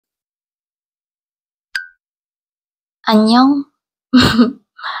안녕.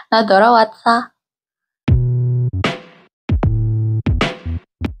 나 돌아왔어.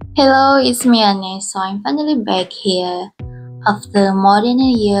 Hello, it's me Anne. So I'm finally back here after more than a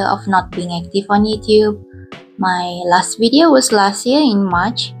year of not being active on YouTube. My last video was last year in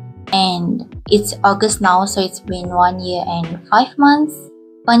March, and it's August now, so it's been 1 year and 5 months.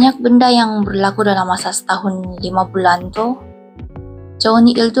 Banyak benda yang berlaku dalam masa setahun 5 bulan tuh. 좋은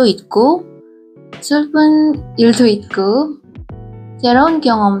일도 있고, 슬픈 일도 있고, 새로운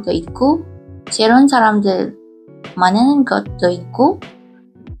경험도 있고, 새로운 사람들 만나는 것도 있고,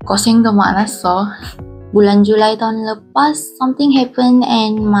 고생도 많았어. Bulan Julai tahun lepas, something happened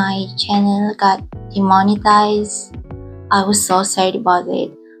and my channel got demonetized. I was so sad about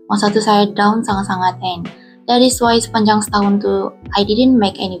it. Masa itu saya down sangat-sangat, and that is why sepanjang setahun tuh I didn't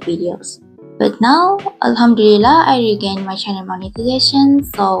make any videos. But now, Alhamdulillah, I regained my channel monetization,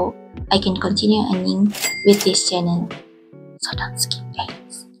 so I can continue earning with this channel. So don't skip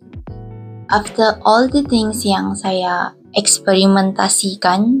guys. After all the things yang saya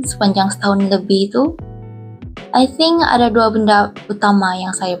eksperimentasikan sepanjang setahun lebih itu, I think ada dua benda utama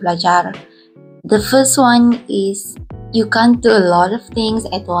yang saya belajar. The first one is you can't do a lot of things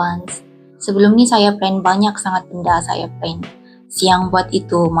at once. Sebelum ini saya plan banyak sangat benda. Saya plan siang buat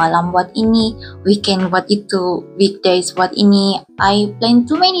itu, malam buat ini, weekend buat itu, weekdays buat ini. I plan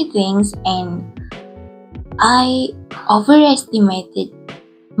too many things and I overestimated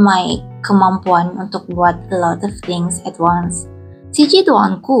my kemampuan untuk buat a lot of things at once.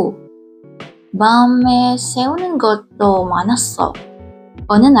 지지도않고 마음에 세우는 것도 많았어.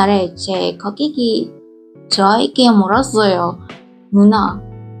 어느 날에 제 거기기 저에게 물었어요.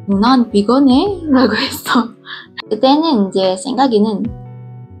 누난 비건해? 라고 했어. 그때는 이제 생각에는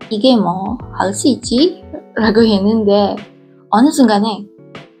이게 뭐 할 수 있지? 라고 했는데 어느 순간에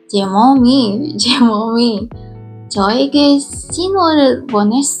제 몸이 저에게 신호를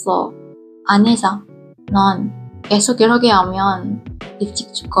보냈어. 안에서 넌 계속 이렇게 하면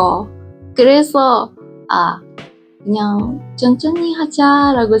일찍 죽어. 그래서 그냥 천천히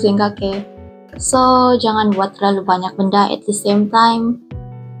하자라고 생각해. So jangan buat terlalu banyak benda at the same time.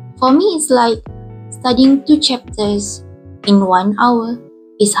 For me it's like studying 2 chapters in 1 hour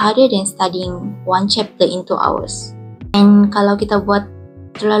is harder than studying 1 chapter in 2 hours. And kalau kita buat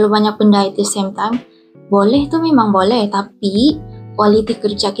terlalu banyak benda at the same time, boleh tuh memang boleh, tapi quality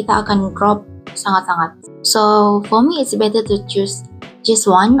kerja kita akan drop sangat-sangat. So for me it's better to choose just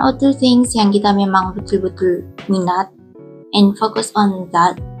 1 or 2 things yang kita memang betul-betul minat and focus on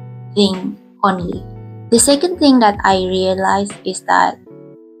that thing only. The second thing that I realized is that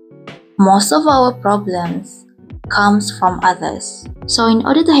most of our problems comes from others. So in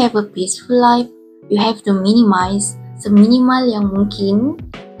order to have a peaceful life, you have to minimize seminimal yang mungkin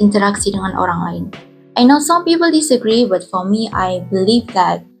interaksi dengan orang lain. I know some people disagree, but for me, I believe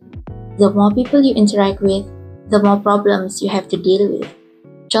that the more people you interact with, the more problems you have to deal with.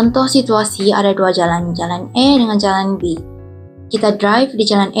 Contoh situasi ada 2 jalan, jalan E dengan jalan B. Kita drive di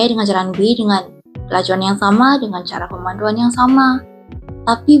jalan E dengan jalan B dengan kelajuan yang sama, dengan cara pemanduan yang sama.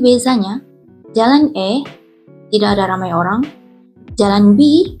 Tapi bezanya, jalan E tidak ada ramai orang, jalan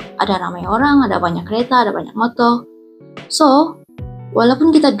B ada ramai orang, ada banyak kereta, ada banyak motor. So, walaupun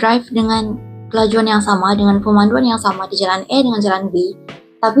kita drive dengan kelajuan yang sama, dengan pemanduan yang sama di jalan E dengan jalan B,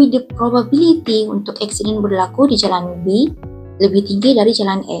 tapi the probability untuk accident berlaku di jalan B lebih tinggi dari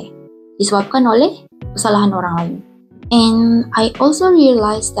jalan E, disebabkan oleh kesalahan orang lain. And I also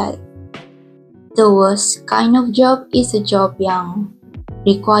realized that the worst kind of job is a job yang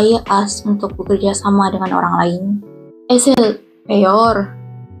require us untuk bekerja sama dengan orang lain. Es el peor.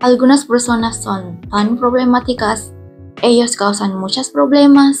 Algunas personas son tan problemáticas. Ellos causan muchos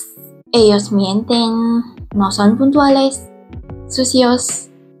problemas, ellos mienten, no son puntuales,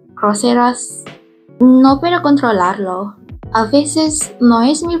 sucios, groseras. No puedo controlarlo. A veces no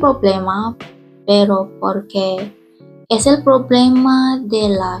es mi problema, pero porque es el problema de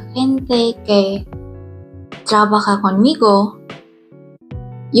la gente que trabaja conmigo,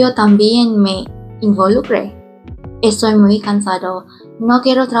 yo también me involucré. Estoy muy cansado. No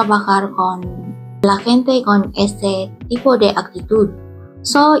quiero trabajar con la gente con ese tipo de actitud.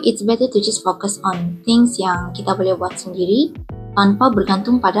 So, it's better to just focus on things yang kita boleh buat sendiri tanpa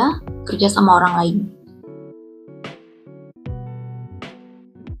bergantung pada kerja sama orang lain.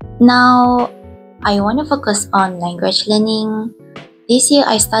 Now, I want to focus on language learning. This year,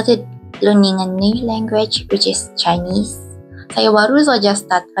 I started learning a new language, which is Chinese. Saya baru saja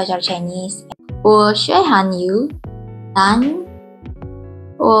start belajar Chinese. 我学汉语，但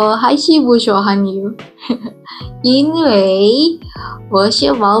我还是不说汉语，因为我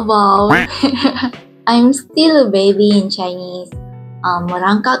是宝宝。I'm still a baby in Chinese.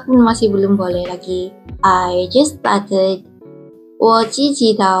 Merangkak pun masih belum boleh lagi. I just started. 我积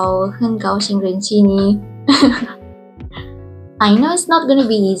极到很高兴认识你。I know it's not gonna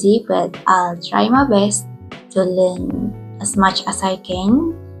be easy, but I'll try my best to learn as much as I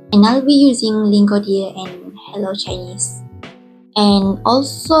can. And I'll be using Lingo Dear and Hello Chinese. And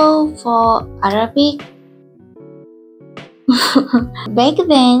also for Arabic, back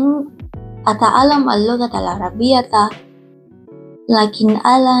then, أتعلم اللغة العربية لكن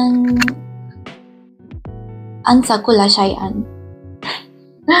الآن أنسى كل شيئا.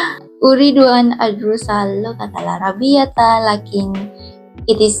 أريد أن أدرس اللغة العربية لكن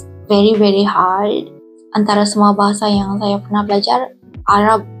it is very hard. Antara semua bahasa yang saya pernah belajar,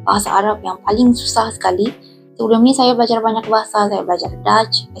 bahasa Arab yang paling susah sekali. Sebelum ini saya belajar banyak bahasa, saya belajar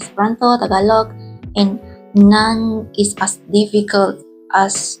Dutch, Esperanto, Tagalog, and none is as difficult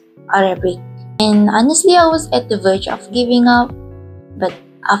as Arabic. And honestly, I was at the verge of giving up, but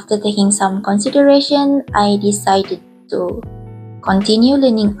after taking some consideration, I decided to continue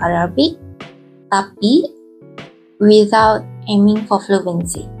learning Arabic, tapi without aiming for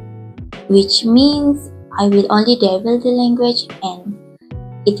fluency, which means I will only dabble the language and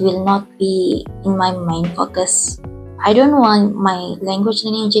it will not be in my main focus. I don't want my language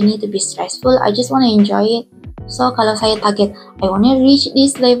learning journey to be stressful. I just want to enjoy it. So kalau saya target, I want to reach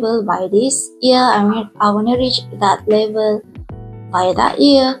this level by this year, I want to reach that level by that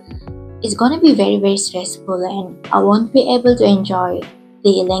year, it's gonna be very stressful and I won't be able to enjoy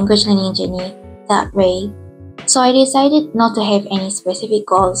the language learning journey that way. So I decided not to have any specific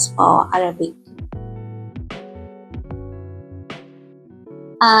goals for Arabic.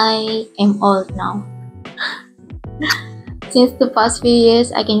 I am old now. Since the past few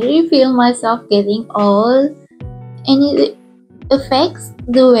years, I can really feel myself getting old, and it affects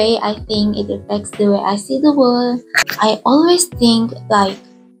the way I think, it affects the way I see the world. I always think like,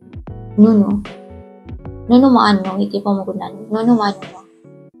 Nunu maano iti pamagunan, Nunu maano,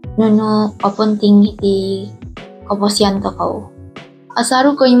 Nunu papunting iti kaposyan to ko.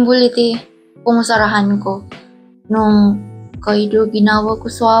 Asaru ko imbul iti pumusarahan ko, nung kaido ginawa ko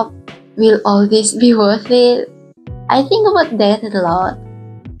swap, will all this be worth it? I think about death a lot,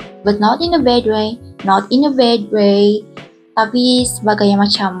 but not in a bad way, tapi sebagai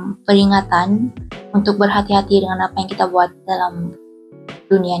macam peringatan untuk berhati-hati dengan apa yang kita buat dalam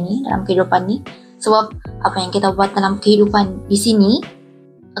dunia ni, dalam kehidupan ni. Sebab apa yang kita buat dalam kehidupan di sini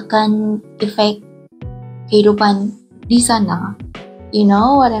akan efek kehidupan di sana. You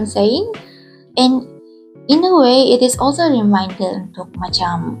know what I'm saying? And in a way, it is also a reminder untuk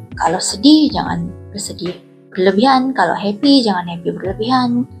macam kalau sedih, jangan bersedih berlebihan. Kalau happy, jangan happy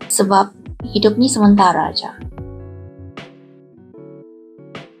berlebihan. Sebab hidup ni sementara aja.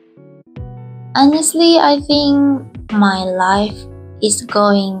 Honestly, I think my life is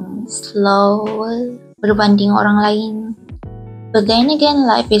going slow berbanding orang lain. But then again,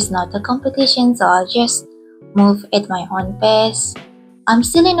 life is not a competition, so I'll just move at my own pace. I'm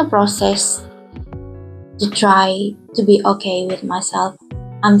still in a process to try to be okay with myself.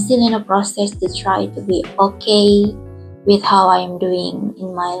 I'm still in a process to try to be okay with how I am doing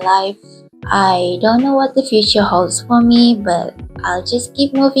in my life. I don't know what the future holds for me, but I'll just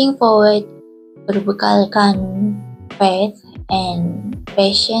keep moving forward. Berbekalkan faith and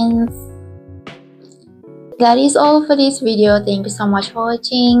patience. That is all for this video. Thank you so much for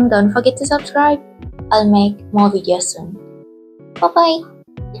watching. Don't forget to subscribe. I'll make more videos soon. Bye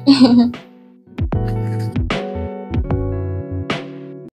bye.